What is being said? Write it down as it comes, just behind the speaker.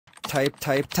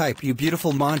type, you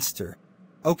beautiful monster.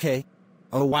 Okay.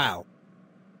 Oh wow.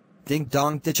 Ding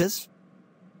dong ditches?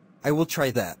 I will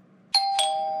try that.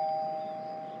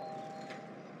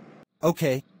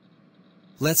 Okay.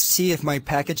 Let's see if my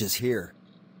package is here.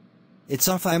 It's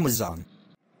off Amazon.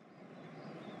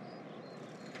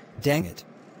 Dang it.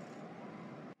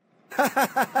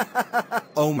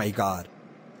 Oh my god.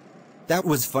 That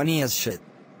was funny as shit.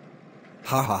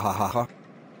 Ha ha ha ha ha.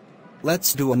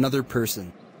 Let's do another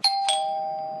person.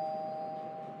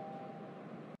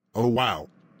 Oh wow.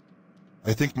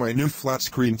 I think my new flat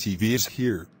screen TV is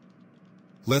here.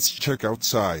 Let's check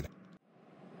outside.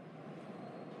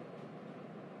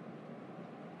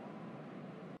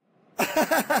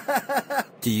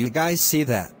 Do you guys see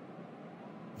that?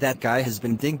 That guy has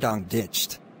been ding-dong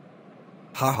ditched.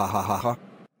 Ha ha ha ha ha.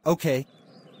 Okay.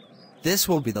 This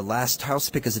will be the last house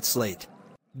because it's late.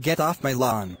 Get off my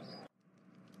lawn.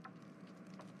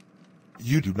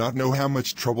 You do not know how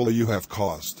much trouble you have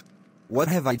caused. What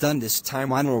have I done this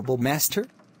time, honorable master?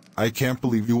 I can't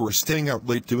believe you were staying out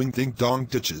late doing ding-dong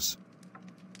ditches.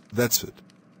 That's it.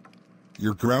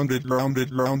 You're grounded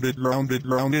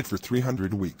for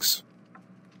 300 weeks.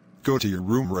 Go to your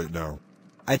room right now.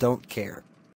 I don't care.